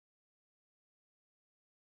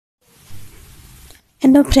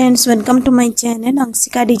Hello friends, welcome to my channel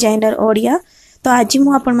Anshika designer Odia. तो आज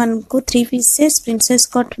मु आपण मानकु 3 पीसेस प्रिंसेस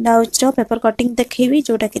कट ब्लाउज रो पेपर कटिंग देखैबी,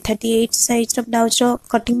 जोटा कि 38 साइज रो ब्लाउज रो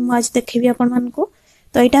कटिंग मु आज देखैबी आपण मानकु।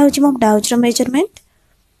 तो एटा होची मो ब्लाउज रो मेजरमेंट।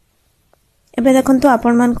 एबे देखंतु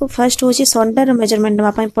आपण मानकु फर्स्ट होची शोल्डर रो मेजरमेंट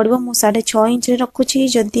नबा पई पड़िबो। मु 6.5 इंच रे रखुची,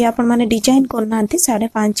 जदी आपण माने डिजाइन करनांती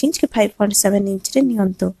 5.5 इंच के 5.7 इंच रे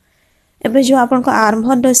नियंतु। एबे जो आपण को आर्म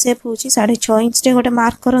होल रो शेप होची 6.5 इंच रे गोटे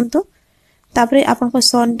मार्क करंतु। तापरे आपन को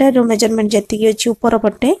शोल्डर रो मेजरमेंट जति अछि ऊपर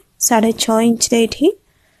पटे 6.5 इंच रे एठी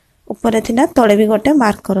ऊपर थिला तळे भी गोटे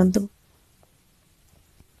मार्क करंतु।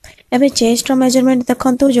 एबे चेस्ट रो मेजरमेंट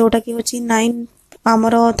देखंतु, जोटा कि अछि 9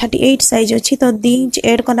 हमरो 38 साइज अछि, तो 2 इंच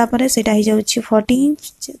ऐड करला परे सेटा hi जाउछि 40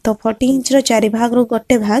 इंच। तो 40 इंच रो 4 भाग रो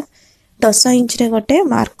गोटे भाग 10 इंच रे गोटे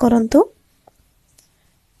मार्क करंतु।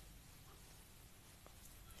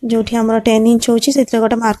 जोठी हमरो 10 इंच होछि सेतरे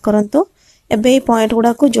गोटे मार्क करंतु। एबे ए पॉइंट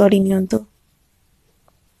गुडा को जोडी नियंतु।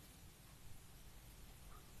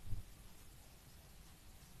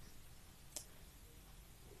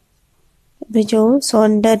 जो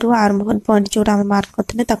शोल्डर रो आर्म होल पॉइंट जोटा हम मार्क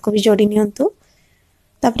करथने ताको भी जोडी नियंतु।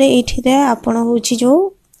 तापरे एठी रे आपण होची जो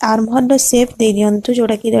आर्म होल रो शेप दे दियंतु,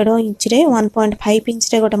 जोटा कि 1.5 इंच रे 1.5 इंच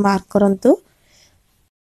रे गोटे मार्क करंतु।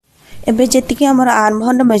 एबे जेति कि हमर आर्म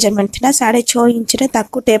होल मेजरमेंट थिला 6.5 इंच रे,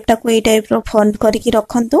 ताको टेप टाको ए टाइप रो फोल्ड करके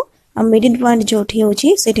रखंतु। आ मिडिल पॉइंट जोठी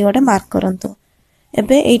होची सेठी गोटे मार्क करंतु।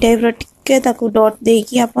 एबे ए टाइप रो टिके ताको डॉट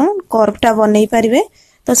देकी आपण कर्व टा बनै परिबे।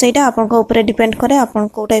 तो सेटा आपन को ऊपर डिपेंड करे आपन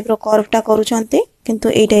को टाइप रो कर्व टा करूछंती, किंतु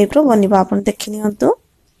ए टाइप रो बनिबा आपन देखि नियंतु।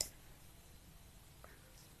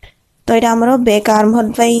 तो एटा हमरो बैक आर्म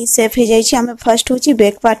होल पई शेप हे जाई छी। हम फर्स्ट होची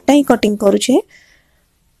बैक पार्ट टा ही कटिंग करू छी।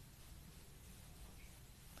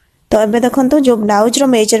 तो एबे देखंतु जो ब्लाउज रो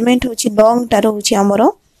मेजरमेंट होची लॉन्ग टा होची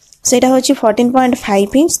हमरो सेटा होची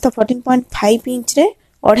 14.5 इंच। तो 14.5 इंच रे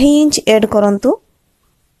 2.5 इंच ऐड करंतु।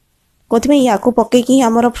 कोथमे याकू पके की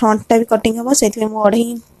हमरो फ्रंट टा भी कटिंग हबो, सेथमे मो 2.5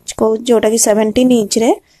 इंच को जोटा कि 17 इंच रे।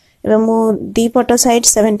 एबे मो दी पटो साइड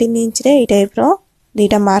 17 इंच रे ए टाइप रो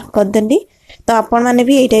दीटा मार्क कर देली। तो आपण माने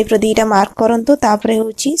भी ए टाइप रो दीटा मार्क करंतु। तापरे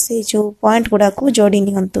होची से जो पॉइंट गुडा को जोडी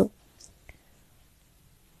नियंतु।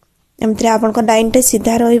 एमत्रे आपण को लाइन टे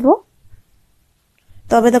सीधा रहिबो।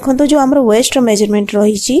 तो अबे देखंतु जो हमरो वेस्ट रो मेजरमेंट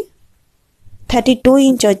रही छी 32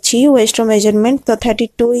 इंच अच्छी वेस्ट रो मेजरमेंट। तो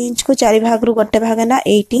 32 इंच को 4 भाग रु गोटे भाग ना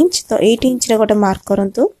 8 इंच। तो 8 इंच रे गोटे मार्क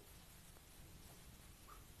करंतु।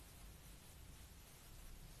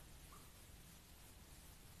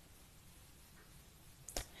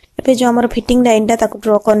 एबे जो हमर फिटिंग लाइन टा ताको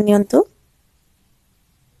ड्रॉ कर नियंतु।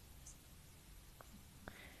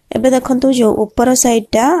 एबे देखंतु जो ऊपर साइड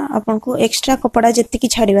टा आपन को एक्स्ट्रा कपड़ा जति की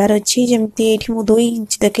छाड़ीबार अछि, जेमति एठी मु 2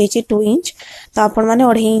 इंच देखै छी 2 इंच। तो आपन माने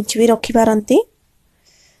 2.5 इंच भी रखि पारंती।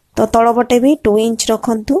 तो तळ पटे भी 2 इंच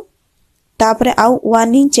रखंतु। तापरे आउ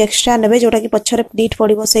 1 इंच एक्स्ट्रा नेबे, जोटा कि पछरे प्लीट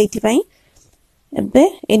पड़िबो सेइथि पई। एबे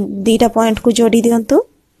ए दीटा पॉइंट को जोडी दियंतु।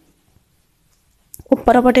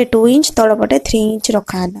 ऊपर पटे 2 इंच, तळ पटे 3 इंच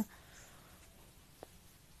रखाना।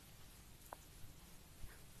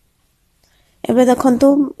 एबे देखंतु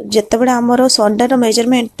जत्ते बडा हमरो शोल्डर रो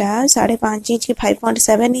मेजरमेंट टा 5.5 इंच की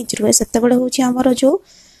 5.7 इंच रुए, सेते बडा होची हमरो जो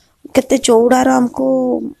केते चौड़ा रो हमको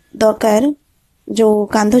दरकार, जो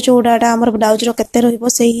कांध चौड़ाटा हमर ब्लाउज रो केते रहिबो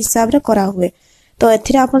सेही हिसाब रे करा हुए। तो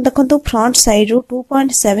एथिरे आपण देखंतु फ्रंट साइड रो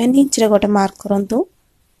 2.7 इंच रे गोटे मार्क करंतु।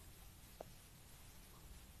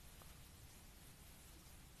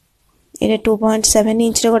 एरे 2.7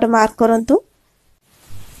 इंच रे गोटे मार्क करंतु।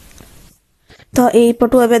 तो एई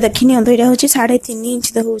पटु एबे देखिनि अंतो एटा होची 3.5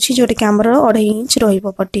 इंच होची, जोटे कि हमर 2.5 इंच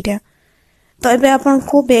रहिबो पट्टीटा। तो एबे आपण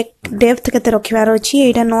को बैक डेप्थ केते रखिबार अछि,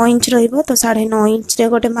 एटा 9 इंच रहिबो। तो 9.5 इंच रे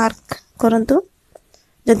गोटे मार्क करंतु।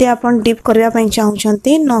 जदि आपण डिप करबा पई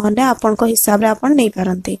चाहउछंती, नहले आपण को हिसाब रे आपण नै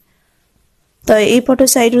पारंती। तो एई पटो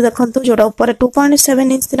साइड रो देखंतु जोटा ऊपर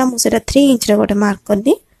 2.7 इंच थिला, मु सेटा 3 इंच रे गोटे मार्क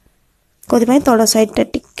करली। कोथि पई तळ साइड टा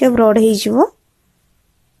टिके ब्रॉड हे जिवो।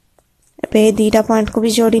 एबे दीटा पॉइंट को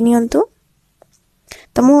भी जोडी नियंतु।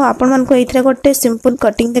 तो मु आपण मन को एथिरे गोटे सिंपल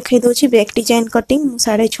कटिंग देखै दोची, बैक डिजाइन कटिंग। मु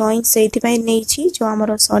 6.5 इंच सेइथि पई नै छी जो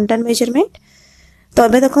हमरो शोल्डर मेजरमेंट। तो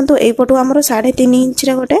एबे देखंतु एई पटो हमरो 3.5 इंच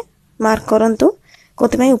रे गोटे मार्क करंतु।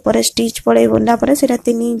 कोते में ऊपर स्टिच पड़े बोला परे सेटा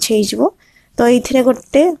 3 इंच हे जिवो। तो एथिरे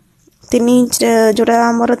गोटे 3 इंच जोटा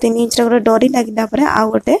हमरो 3 इंच रे गोटे डोरी लागिला परे आ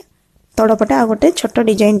गोटे तळ पटे आ गोटे छोटो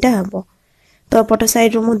डिजाइन टा हबो। तो पटो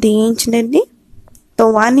साइड रो मु 2 इंच नेली।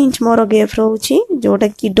 तो 1 इंच मोर गैप रहउची, जोटा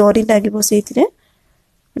कि डोरी लागिबो सेथिरे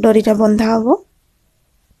डोरीटा बंधा हबो।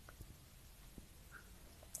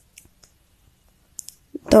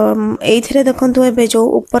 तो एथिरे देखंतु एबे जो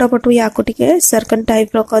ऊपर पटु याको टिके सर्कल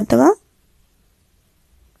टाइप रो कर दवा।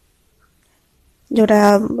 जोटा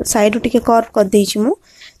साइड टिके कर्व कर देछि मु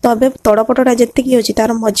तो अबे तड़पटटा जत्ते की अछि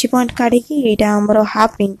तार मझी पॉइंट काढी की एटा हमर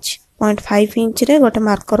हाफ इंच 0.5 इंच रे गोटे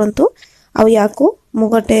मार्क करंतु आ याकू मु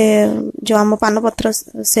गोटे जो हम पानपत्र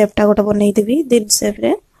शेपटा गोटे बनै देबी दिल शेप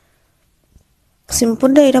रे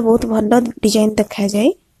सिंपल रे एटा बहुत भलो डिजाइन देखा जाय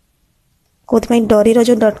कोथ पई डोरी रो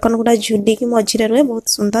जो डटकन गुडा झुडी की मझी रे रहे बहुत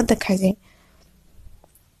सुंदर देखा जाय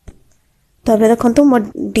तबे देखंतु मो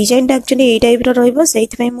डिजाइन टा एक्चुअली ए टाइप रो रहइबो सेहि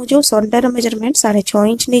पई मु जो शोल्डर मेजरमेंट 6.5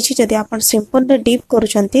 इंच नेछि जदि आपण सिंपल रे डीप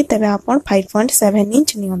करूछंती तबे आपण 5.7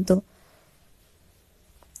 इंच नियंतु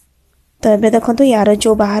तबे देखंतु यार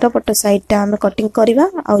जो बाहर पट साइड टा हम कटिंग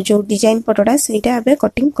करबा आ जो डिजाइन पटडा सेटा अबे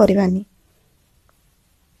कटिंग करबानी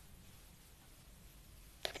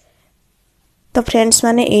तो फ्रेंड्स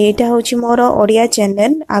माने एटा होची मोर ओडिया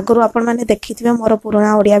चैनल आगरो आपण माने देखिथिबे मोर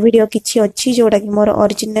पुराना ओडिया वीडियो किछि अछि जोडा कि मोर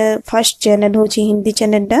ओरिजिनल फर्स्ट चैनल होची हिंदी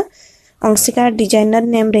चैनल टा अंशिका डिजाइनर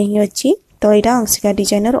नेम रे ही अछि तो एटा अंशिका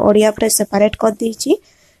डिजाइनर ओडिया पर सेपरेट कर दीची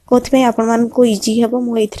कोथि पे आपण मान को इजी हेबो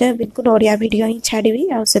मु एथरे बिल्कुल ओडिया वीडियो ही छाडीबी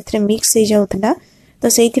आ सेथरे मिक्स हे जाउतला तो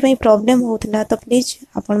सेहि पई प्रॉब्लम होतला तो प्लीज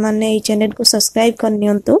आपण माने ए चैनल को सब्सक्राइब कर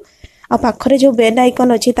नियंतु आ पाखरे जो बेल आइकन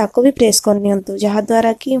अछि ताको भी प्रेस कर नियंतु जहा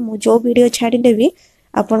द्वारा कि मु जो वीडियो छाडी देबी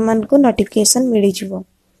आपण मान को नोटिफिकेशन मिली जिवो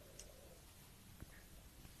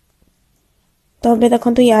तो एबे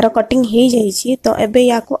देखंतु यार कटिंग हे जाईची तो एबे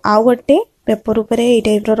याको आउ गटे पेपर ऊपर ए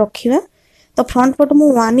टाइप रो रखिबा तो फ्रंट पट मु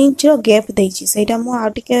 1 इंच रो गैप देइची सेटा मु आ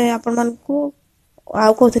टिके आपण मान को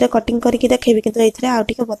आउ कोथरे कटिंग करके देखेबी किंतु एथरे आ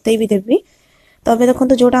टिके बतई भी देबी तो एबे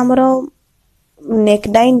देखंतु जोटा हमरो नेक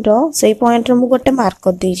लाइन रो सेही पॉइंट रो मु गटे मार्क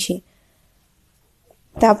कर देइची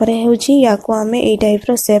तापरे हेउची याको हमें ए टाइप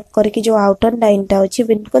रो शेप करके जो आउटर लाइन टा अछि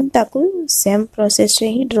बिल्कुल ताकू सेम प्रोसेस रे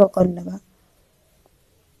ही ड्रॉ कर लेबा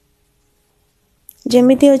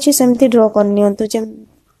जेमिति अछि सेमिति ड्रॉ कर नियंतु जे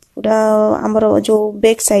पूरा हमरो जो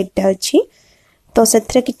बैक साइड टा अछि तो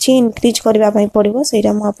सेथरे किछि इंक्रीज करबा पई पड़िबो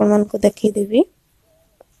सेरा मु आपन मन को देखि देबी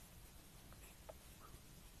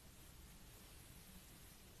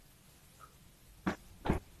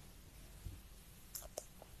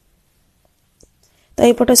तो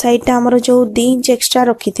ये पटो साइड टा हमरो जो 2 इंच एक्स्ट्रा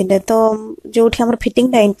रखी थिले तो जोठी हमरो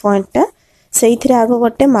फिटिंग लाइन पॉइंट टा सेइथिरे आगो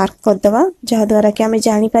गटे मार्क कर दबा जहा द्वारा कि हमें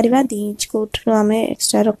जानि परिबा 2 इंच कोठरो हमें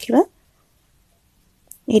एक्स्ट्रा रखिबा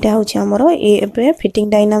एटा होची हमरो एबे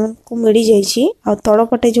फिटिंग लाइन हमको मिली जाईची आ तळ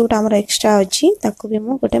पटे जोटा हमरो एक्स्ट्रा अछि ताको भी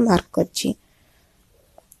मु गटे मार्क करची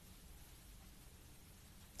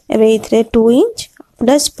एबे इथरे 2 इंच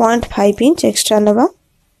प्लस 0.5 इंच एक्स्ट्रा नबा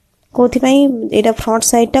कोथि पई एटा फ्रंट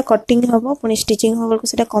साइड टा कटिंग हबो पुनी स्टिचिंग हबो को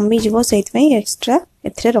सेटा कमी जिवो सेति पई एक्स्ट्रा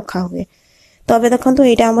एथरे रखा हुए तो अबे देखंतु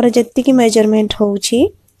एटा हमर जत्ति की मेजरमेंट होउची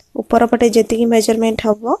ऊपर पटे जत्ति की मेजरमेंट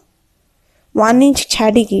हबो 1 इंच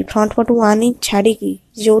छाडी की फ्रंट पटु 1 इंच छाडी की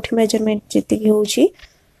जोठी मेजरमेंट जत्ति की होउची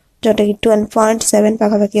जोटा की 12.7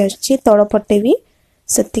 पाखा पाखी आछि तळ पटे भी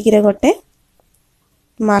सेति की रे गटे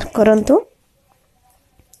मार्क करंतु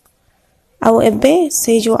आ एबे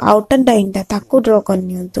से जो आउटर लाइन ता ताको ड्रॉ कर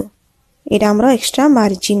नियंतु एटा हमरो एक्स्ट्रा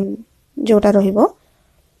मार्जिन जोटा रहिबो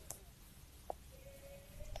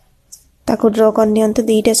ताको ड्रॉ कर नियंतु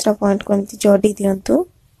दीटा सरा पॉइंट कोनती जोडी दियंतु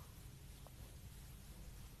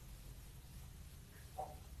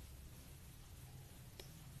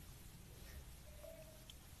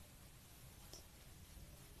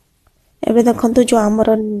एबे देखंतु जो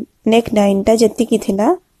हमरो नेक लाइन ता जत्ति की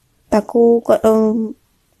थिला ताको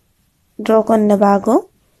ड्रॉ करने बागो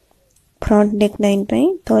फ्रंट नेक लाइन पे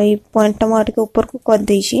तो ये पॉइंट मा के ऊपर को कर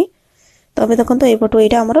देछि तो अबे देखंतु ए पटो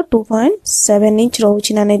एटा हमरो 2.7 इंच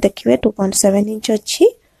रहउछि ना नै देखिबे 2.7 इंच अछि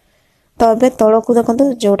तो अबे तळ को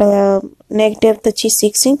देखंतु जोटा नेक डेप्थ अछि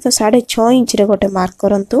 6 इंच तो 6.5 इंच रे गोटे मार्क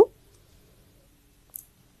करंतु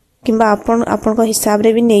किबा आपन को हिसाब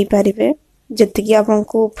रे भी नै पारिबे जति कि आपन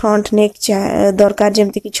को फ्रंट नेक दरकार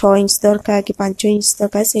जेमति कि 6 इंच दरकार कि 5 इंच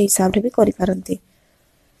दरकार से हिसाब रे भी करि पारंती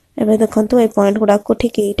एबे देखंतु ए पॉइंट गुडा को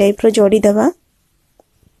ठीक ए टाइप रो जोडी दबा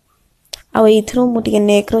आ एथरो मु टिके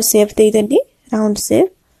नेक रो शेप देई देली राउंड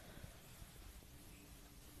शेप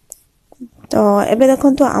तो एबे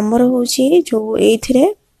देखंतु हमर होची जो एथिरे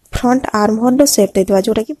फ्रंट आर्म होल रो शेप देई दबा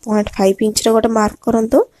जोटा कि 0.5 इंच रो गोटे मार्क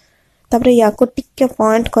करंतु तापरे याको टिके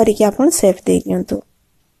पॉइंट करी कि आपन शेप देई दियंतु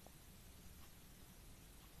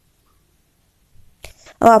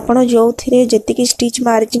आपण जो थिरे जति की स्टिच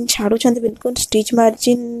मार्जिन छाडू छंती बिल्कुल स्टिच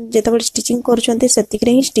मार्जिन जेतबे स्टिचिंग करू छंती सेतिक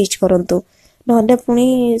रे ही स्टिच करंतु नहले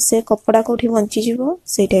पुनी से कपड़ा कोठी बंची जीवो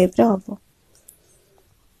से टाइप रे हबो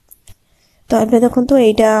तो एबे देखंतु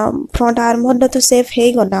एटा फ्रंट आर्म होल तो सेफ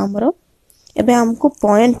हे गला हमरो एबे हमको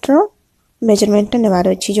पॉइंट रो मेजरमेंट नेबार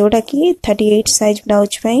अछि जोटा कि 38 साइज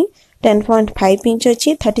ब्लाउज पई 10.5 इंच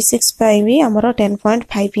अछि 36 पई भी हमरो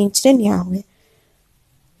 10.5 इंच रे निया हुए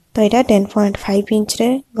तो यहाँ 10.5 इंच रे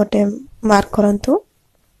गोटे मार्क करंतु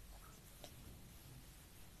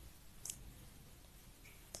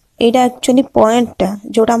एटा एक्चुअली पॉइंट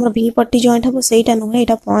जोटा हमर भी पट्टी जॉइंट हबो सेटा नुहे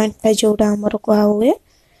एटा पॉइंट ता जोटा हमर कोहा हुए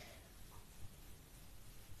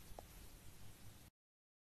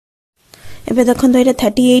एबे देखन एटा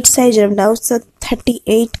 38 साइज रे ब्लाउज तो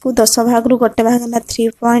 38 को 10 भाग रु गोटे भाग ना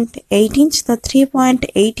 3.8 इंच तो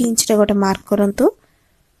 3.8 इंच रे गोटे मार्क करंतु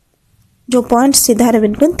जो पॉइंट सीधा रे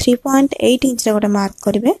बिल्कुल 3.8 इंच रे गोटे मार्क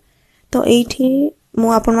करिवे तो एठी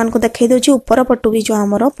मु आपन मान को देखाई दोची ऊपर पटु भी जो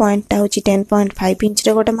हमरो पॉइंट ता होची 10.5 इंच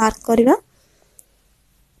रे गोटे मार्क करबा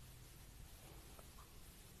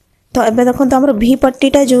तो एबे देखन तो हमरो भी पट्टी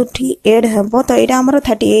ता जोठी एड हबो तो एटा हमरो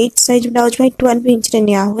 38 साइज ब्लाउज भाई 12 इंच रे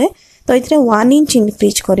निया हुए तो इथरे 1 इंच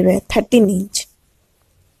इंक्रीज करिवे 13 इंच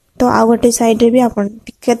तो आ गोटे साइड रे भी आपन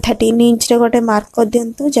टिके 13 इंच रे गोटे मार्क कर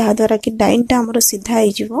दियंतु जहा द्वारा कि लाइन ता हमरो सीधा आइ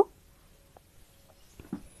जिवो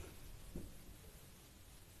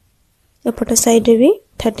एपटे साइड रे भी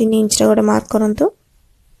 13 इंच रे गोटे मार्क करंतु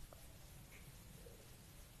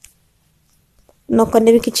न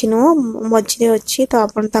करने भी किछि नो मझिरे अछि तो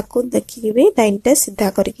आपन ताको देखि भी लाइन ता सीधा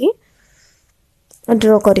करके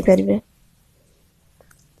ड्रॉ करि परिबे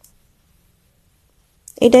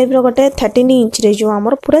ए टाइप रो गोटे 13 इंच रे जो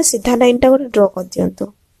हमर पूरा सीधा लाइन ता गोटे ड्रॉ कर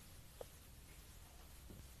दियंतु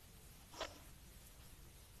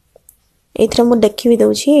एथरे मु देखि भी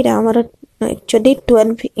दउछि एटा हमर actually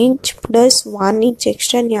 12 inch plus 1 inch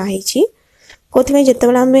extra निया हिची कोथि में जते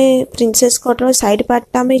बेला हमें प्रिंसेस कट रो साइड पार्ट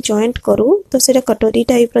ता में जॉइंट करू तो सेटा कटोरी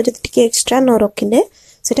टाइप रो जते टिके एक्स्ट्रा न रखिले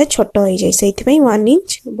सेटा छोटो होई जाय सेति में 1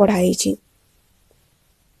 इंच बढ़ाई छी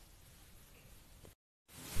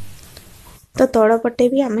तो तळ पटे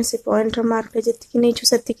भी हमें से पॉइंट रो मार्क रे जति कि नै छु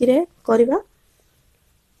सेति कि रे करबा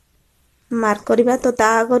मार्क करबा तो ता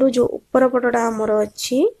आगरु जो ऊपर पटडा हमर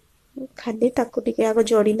अछि खाली ताकू टिके आगो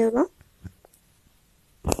जोड़ी लेबा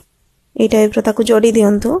ए टाइप रो ताकू जोड़ी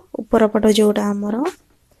दियंतु ऊपर पट जोडा हमर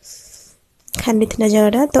खाली थिना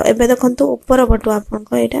जगडा तो एबे देखंतु ऊपर पटु आपन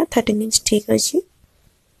को एटा 13 इंच ठीक अछि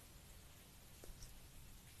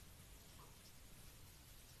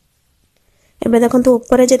एबे देखंतु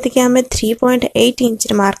ऊपर जति कि हमें 3.8 इंच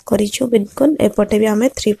रे मार्क करिछु बिल्कुल एपटे भी हमें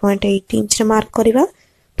 3.8 इंच रे मार्क करबा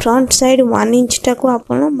फ्रंट साइड 1 इंच टा को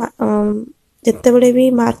आपन जते बडे भी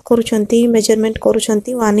मार्क करूछंती मेजरमेंट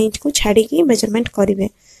करूछंती 1 इंच को छाडी की मेजरमेंट करिवे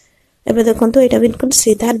एबे देखंतु एटा बिल्कुल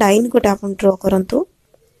सीधा लाइन कोटा आपन ड्रॉ करंतु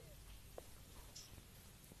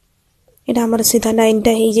एटा हमर सीधा लाइन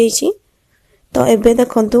ता हे जाईची तो एबे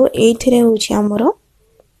देखंतु एथिरे होची हमर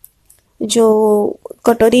जो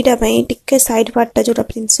कटोरीटा पई टिके साइड पार्ट ता जोटा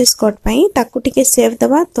प्रिंसेस कट पई ताकू टिके सेव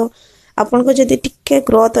दबा तो आपन को जदी टिके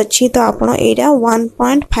ग्रोथ अछि तो आपन एटा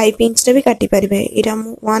 1.5 इंच रे भी काटी परिबे एटा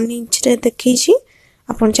 1 इंच रे देखि छी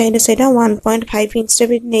आपन चाहिले सेटा 1.5 इंच रे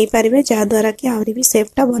भी नै परिबे जा द्वारा कि आवरी भी शेप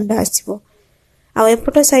ता भल आसीबो आ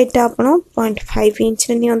एपटो साइड ता आपन 0.5 इंच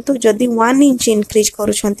रे नियंतु जदी 1 इंच इंक्रीज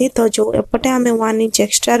करूछंती तो जो एपटे हमें 1 इंच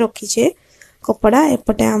एक्स्ट्रा रखी छे कपड़ा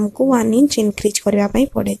एपटे हमको 1 इंच इंक्रीज करबा पई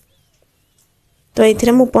पड़े तो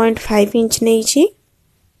एथिरे मु 0.5 इंच नै छी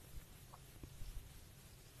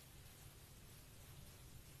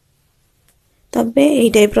तबे ए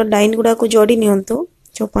टाइप रो लाइन गुडा को जोड़ी नियंतु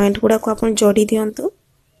जो पॉइंट गुडा को अपन जोड़ी दियंतु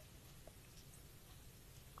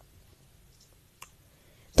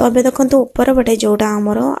तो अबे देखंतु ऊपर बटे जोडा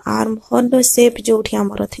हमरो आर्म होल रो शेप जोठी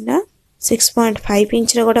हमरो थिला 6.5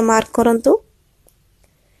 इंच रे गोटे मार्क करंतु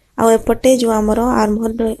आ एपटे जो हमरो आर्म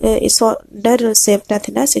होल शोल्डर रो शेप ता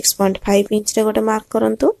थिला 6.5 इंच रे गोटे मार्क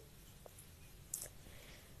करंतु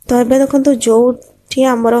तो अबे देखंतु जो ठी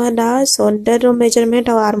हमरो हला शोल्डर रो मेजरमेंट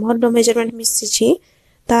और आर्म होल रो मेजरमेंट मिसी छी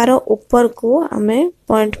तारो ऊपर को हमें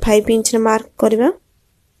 0.5 इंच रे मार्क करबा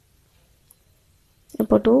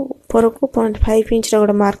एपटो ऊपर को 0.5 इंच रे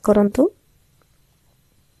गोटे मार्क करंतु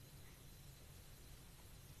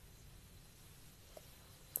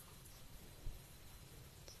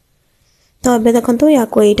तो अबे देखंतु या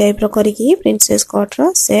कोई टाइप रो करिकी प्रिंसेस कट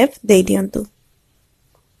रो शेप दे दियंतु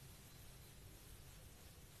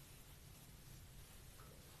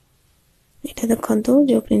एटा देखंतु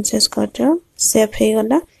जो प्रिंसेस कट रो शेप हे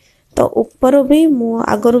गला तो ऊपर भी मु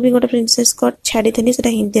आगरो भी गोटे प्रिंसेस कट छाडी थनी सेटा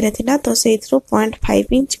हिंदी रे थिला तो से इथरो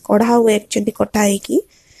 0.5 इंच कढा हुए एक्चुअली कटा है की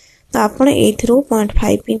तो आपण एथरो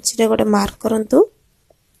 0.5 इंच रे गोटे मार्क करंतु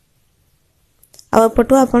आ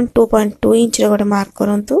पटो आपण 2.2 इंच रे गोटे मार्क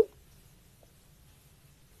करंतु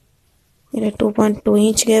एरे 2.2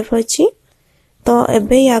 इंच गैप अछि तो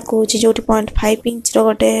एबे या को जोटी 0.5 इंच रो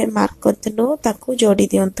गोटे मार्क करतलो ताको जोड़ी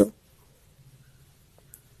दियंतु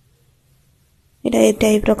एटा ए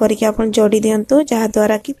टाइप रो करिके आपण जोड़ी दियंतु जहा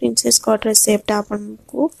द्वारा कि प्रिंसेस कट रे शेप ता आपण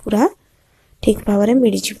को पूरा ठीक भाव में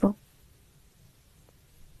मिल जिवो।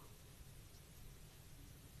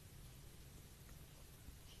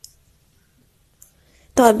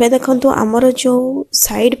 तो अबे देखंतु आमर जो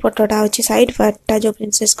साइड पटटा अछि साइड पार्टटा जो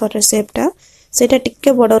प्रिंसेस कट शेपटा सेटा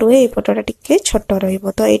टिके बड़ रुहे ए पटटा टिके छोट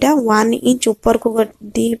रहइबो। तो एटा 1 इंच ऊपर को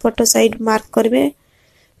दी पट साइड मार्क करबे।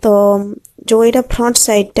 तो जो एटा फ्रंट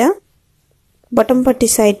साइडटा बॉटम पट्टी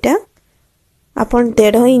साइडटा अपन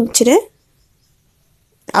 1.5 इंच रे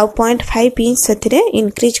आ 0.5 इंच सेथिरे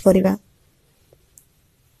इंक्रीज करबा।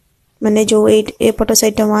 माने जो ए पट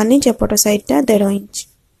साइडटा 1 इंच ए पट साइडटा 1.5 इंच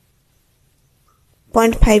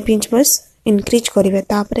 0.5 इंच बस इंक्रीज करिवे।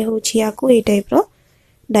 तापरे होछि याको ए टाइप रो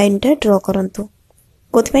लाइनटा ड्रॉ करंतु।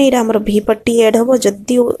 कोथपै इरा हमर भी पट्टी ऐड हबो।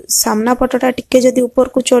 जदी सामना पटटा टिके जदी ऊपर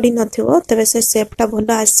को चोडी नथिवो तबे से शेपटा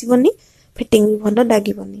भलो आसीबोनी, फिटिंग भी भलो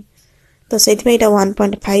लागिबोनी। तो सेथपै इरा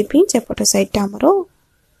 1.5 इंच एपट साइडटा हमर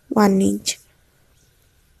 1 इंच।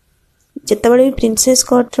 जेतबेले प्रिंसेस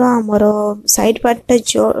कट रो हमर साइड पार्टटा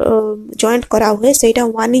जॉइंट करा हुए सेटा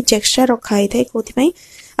 1 इंच एक्स्ट्रा रखा हिथाय। कोथपै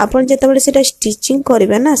आपण जेतबेले सेटा स्टिचिंग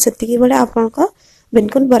करिवे ना सेतिकी बेले आपण को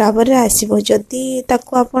बिल्कुल बराबर रे आसीबो। जदी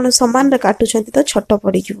ताको आपण समान रे काटु छथि तो छोट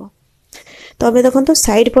पड़ी जिवो। तो अबे देखंतो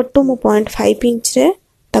साइड पट्टू मु 0.5 इंच रे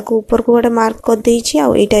ताको ऊपर को गोटे मार्क कर देई छी। आ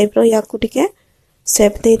ए टाइप रो याकू टिके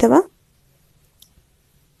शेप देई दबा।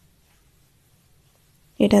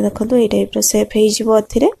 एटा देखंतो ए टाइप रो शेप हेई जिवो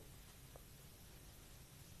अथिरे।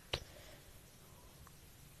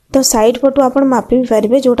 तो साइड पटू आपण मापी भी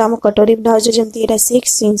पारिबे। जोटा हम कटोरी ब्लाउज जेमती एटा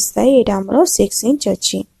 6 इंच थाई एटा हमरो 6 इंच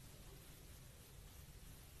अछि।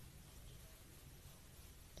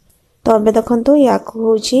 तो अबे देखंतु याकू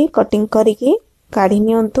होची कटिंग करिकी काढी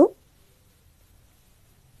नियंतु।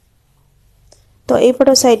 तो ए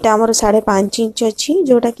पटो साइडटा हमर 5.5 इंच अछि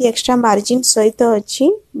जोटा कि एक्स्ट्रा मार्जिन सहित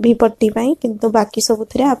अछि भी पट्टी पई। किंतु बाकी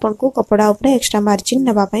सबुथरे आपन को कपड़ा ऊपर एक्स्ट्रा मार्जिन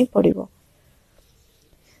नेबा पई पड़िबो।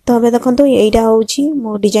 तो अबे देखंतु एइटा होची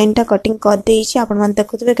मो डिजाइन टा कटिंग कर देई छी। आपण मान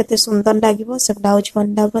देखुतबे केते सुंदर लागिवो से ब्लाउज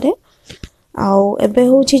बनला परे। आउ एबे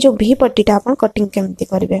होची जो भी पट्टीटा आपण कटिंग केमती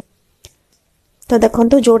करबे। तो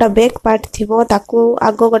देखंतु जोटा बैक पार्ट थिबो ताको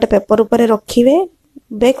आगो गोटे पेपर ऊपर रखिबे।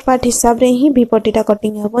 बैक पार्ट हिसाब रे ही भी पट्टीटा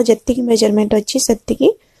कटिंग हबो। जत्ती की मेजरमेंट अछि सेत्ती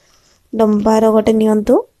की लंबा रो गोटे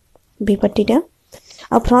नियंतु भी पट्टीटा।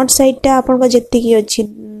 आ फ्रंट साइडटा आपण को जत्ती की अछि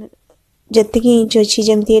जत्ती की इंच अछि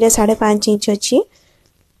जेमती एरा 5.5 इंच अछि।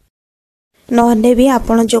 नहले भी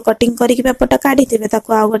आपण जो कटिंग करिक पेपरटा काढी देबे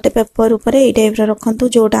ताको आ गोटे पेपर ऊपर ए टाइप रो रखंतु।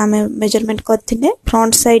 जोटा हमें मेजरमेंट करथिले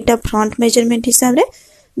फ्रंट साइडटा फ्रंट मेजरमेंट हिसाब रे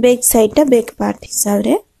बैक साइडटा बैक पार्ट हिसाब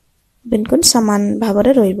रे बिल्कुल समान भाव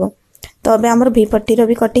रे रहइबो। तो अबे हमर भी पट्टी रो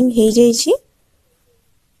भी कटिंग हेई जाई छी।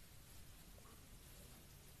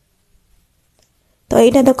 तो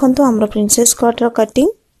एटा देखंतु हमर प्रिंसेस कट रो कटिंग।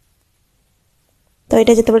 तो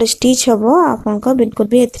एटा जते स्टिच हबो आपन को बिल्कुल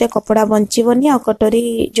भी एथरे कपड़ा बंचीबोनी। आ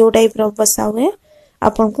कटोरी जो टाइप रो बसा हुए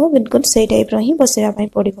आपन को बिल्कुल सेही टाइप रो ही बसेबा पई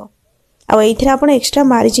पड़िबो। आ एथरे आपन एक्स्ट्रा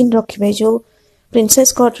मार्जिन रखिबे। जो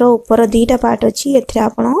प्रिंसेस कट रो ऊपर दीटा पार्ट अछि एथरे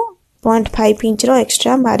आपन 0.5 इंच रो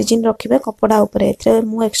एक्स्ट्रा मार्जिन रखिबे कपड़ा ऊपर। एथरे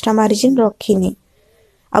मु एक्स्ट्रा मार्जिन रखिनी।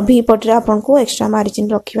 अभी पटरे आपन को एक्स्ट्रा मार्जिन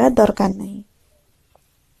रखिबा दरकार नहीं।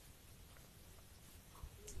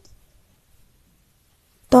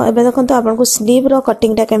 तो एबे देखंतु आपन को स्लीव रो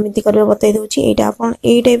कटिंग टा केमिति करबे बतै दउची। एटा आपन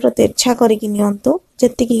ए टाइप रो तेरछा करिकि नियंतु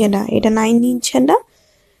जत्ती की हेना एटा 9 इंच हेना।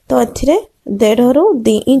 तो एथिरे 1.5 रो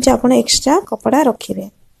 2 इंच आपन एक्स्ट्रा कपड़ा रखिबे।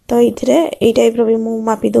 तो इथरे ए टाइप रो भी मु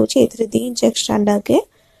मापी दउची एथिरे 2 इंच एक्स्ट्रा डाके।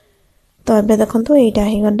 तो एबे देखंतु एटा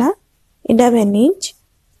हे गला 11 इंच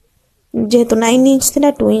जेतु 9 इंच थिला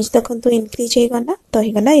 2 इंच देखंतु इंक्रीज हे गला। तो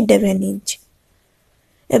हे गला 11 इंच।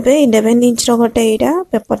 एबे 11 इंच रो गोटे एटा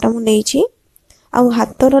पेपरटा मु नै छी। आ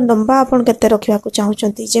हाथर लंबा आपण केते रखिया को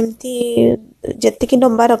चाहउचंती जेमती जत्ती की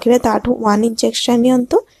लंबा रखिबे ताठू 1 इंच एक्स्ट्रा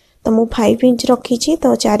नियंतु। तो मु 5 इंच रखी छी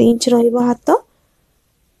तो 4 इंच रहिबो हाथ।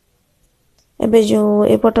 एबे जो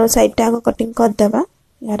ए पटो साइडटा को कटिंग कर देबा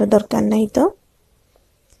यार दरकार नहीं। तो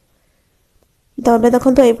एबे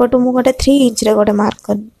देखंतु ए पटो मु गोटे 3 इंच रे गोटे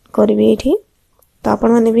मार्क करबी एठी। तो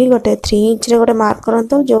आपण माने भी गोटे 3 इंच रे गोटे मार्क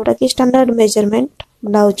करंतो जोटा की स्टैंडर्ड मेजरमेंट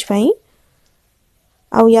ब्लाउज पई।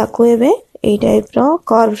 आ याको एबे ए टाइप रो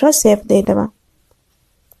कर्व रो शेप दे देबा।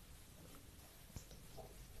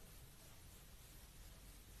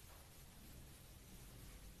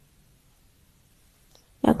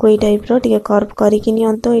 या कोई टाइप रो टिके कर्व करिकि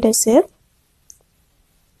नियंतो एटा शेप।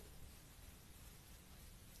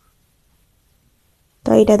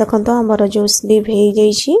 तो एटा देखंतो हमर जो स्लीव हेई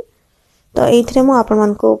जाई छी। तो एथरे मु आपन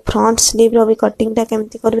मन को फ्रंट स्लीव रो भी कटिंग टा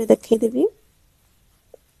केमति करबे देखै देबी।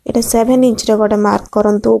 एटा 7 इंच रे गोटे मार्क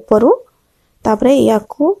करंतो ऊपरू। तापरे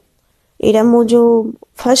याकू एटा मु जो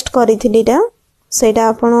फर्स्ट करिथिलीटा सेटा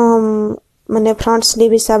आपण माने फ्रंट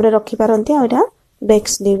स्लीव हिसाब रे रखी पारंती आ एटा बैक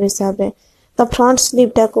स्लीव हिसाब रे। तो फ्रंट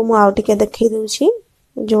स्लीव टा को मु आउ टिके देखै दउची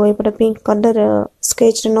जो एपटा पिंक कलर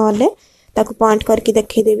स्केच रे नहले ताको पॉइंट करके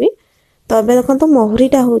देखै देबी। तो एबे देखंतु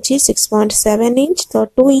मोहरीटा होची 6.7 इंच तो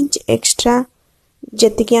 2 इंच एक्स्ट्रा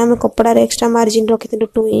जति कि हम कपड़ा रे एक्स्ट्रा मार्जिन रखिथिलु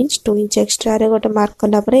 2 इंच एक्स्ट्रा रे गोटे मार्क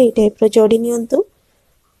करला परे ए टाइप रो जोड़ी नियंतु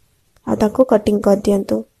आ ताको कटिंग कर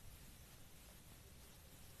दियंतु।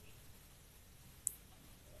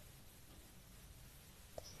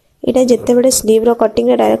 एटा जते बडे स्लीव रो कटिंग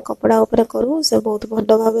रे डायरेक्ट कपड़ा ऊपर करू से बहुत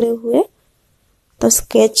भलो भाबरे हुए। तो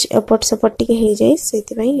स्केच एपट सेपट टिके हे जाई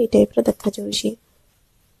सेति पई ए टाइप रो देखा जाउची।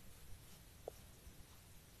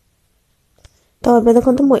 तो अब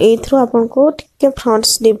देखो मु ए थ्रू आपन को टिके फ्रंट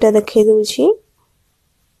स्लीव टा देखै दउची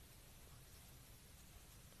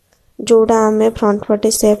जोडा हमें फ्रंट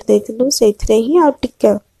पटे शेप देथिलु सेथरे ही आ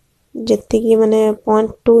टिके जति कि माने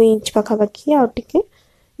 0.2 इंच पाखा पाखी आ टिके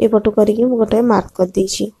ए पटो करिकि मु गोटे मार्क कर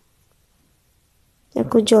देछि।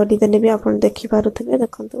 याको जोडी देले भी आपन देखि पारुथबे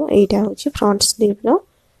देखंतु एटा होची फ्रंट स्लीव रो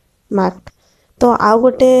मार्क। तो आ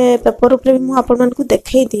गोटे पेपर ऊपर भी मु आपन मन को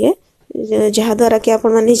देखै दिए जहा द्वारा कि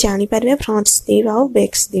आपण माने जानि पारबे फ्रंट स्लीव आ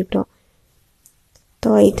बैक स्लीव रो।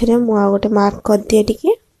 तो एथरे मु आ गोटे मार्क कर दिए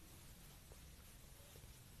टिके।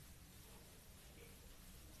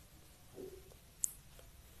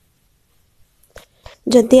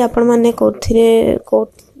 जदि आपण माने कोथिरे को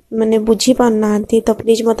माने बुझी पार नांती तो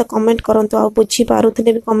प्लीज मते कमेंट करंतु आ बुझी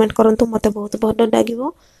पारुथले भी कमेंट करंतु मते बहुत भलो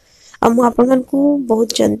लागिवो। आ मु आपण मन को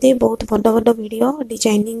बहुत जल्दी बहुत भलो भलो वीडियो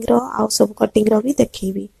डिजाइनिंग रो आ सब कटिंग रो भी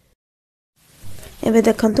देखैबी। एबे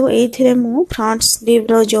देखंतु एथिरे मु फ्रंट स्लीव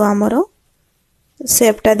रो जो हमरो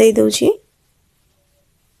शेपटा दे दउची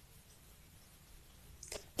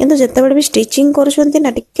किंतु जते बडे भी स्टिचिंग करछंती ना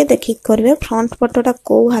टिके देखि करबे फ्रंट पटोटा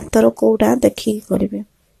को हाथ रो कोडा देखि करबे।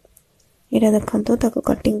 एरा देखंतु ताको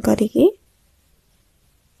कटिंग करिकि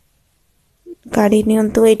गाडी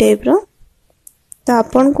नियंतु ए टाइप रो। तो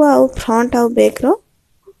आपन को आ फ्रंट आ बैक रो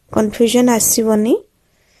कंफ्यूजन आसीबनी।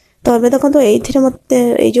 तो अब देखो ये मत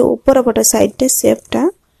जो ऊपर पट साइड शेपटा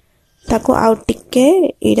ताको आउ टिके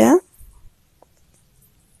इरा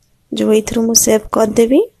जो एथरो मु शेप कर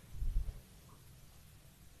देबी।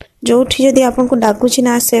 जो जदि आपन को लागुची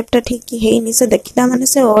ना शेपटा ठीक की हेनी से देखिला माने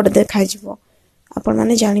से ऑड देखा जिवो आपन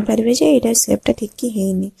माने जानि पारिबे जे एटा शेपटा ठीक की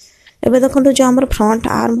हेनी। एबे देखंतु जो हमर फ्रंट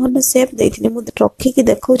आर्म होल शेप देथिले मु रखी की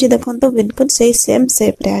देखौची देखंतु बिल्कुल सही सेम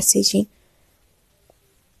शेप रे आसी छी।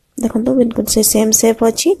 देखंतु बिल्कुल से सेम शेप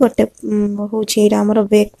अछि गोटे होची एरा हमर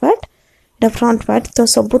बैक पार्ट एटा फ्रंट पार्ट। तो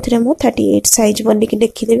सबुथरे मु 38 साइज बोली की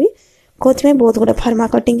लिखि देबी। कोथमे बहुत गोटे फार्मा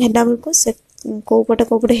कटिंग हेला बिल्कुल से को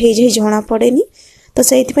पटे हे जे जणा पड़ेनी। तो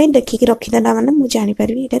सेति पई देखि की रखि देला माने मु जानि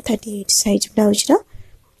परबी एटा 38 साइज ब्लाउज रा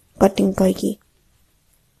कटिंग कइकी।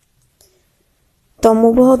 तो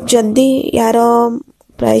मु बहुत जल्दी यार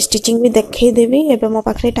प्राय स्टिचिंग भी देखै देबी। एबे मो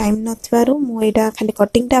पाखरे टाइम नथवारु मु एटा खाली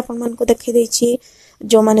कटिंग टा आपन मन को देखै देछि।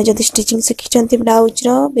 जो माने जदि स्टिचिंग सिखिचंती ब्लाउज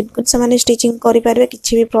रो बिल्कुल से माने स्टिचिंग करि पारबे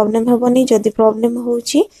किछि भी प्रॉब्लम होबनी। जदि प्रॉब्लम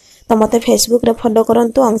होउची तो मते फेसबुक रे फॉलो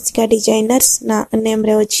करंतु अंशिका डिजाइनर्स ना नेम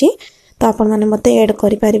रे अछि। तो आपन माने मते ऐड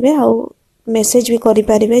करि पारबे आ मेसेज भी करि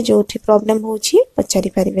पारबे जोठी प्रॉब्लम होउची पचारि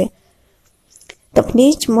पारबे। तो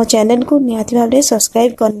प्लीज मो चैनल को निहाती भाबरे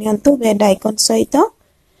सब्सक्राइब कर नियंतु बेल आइकन सहित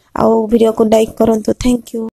आ वीडियो को लाइक करंतु। Thank you.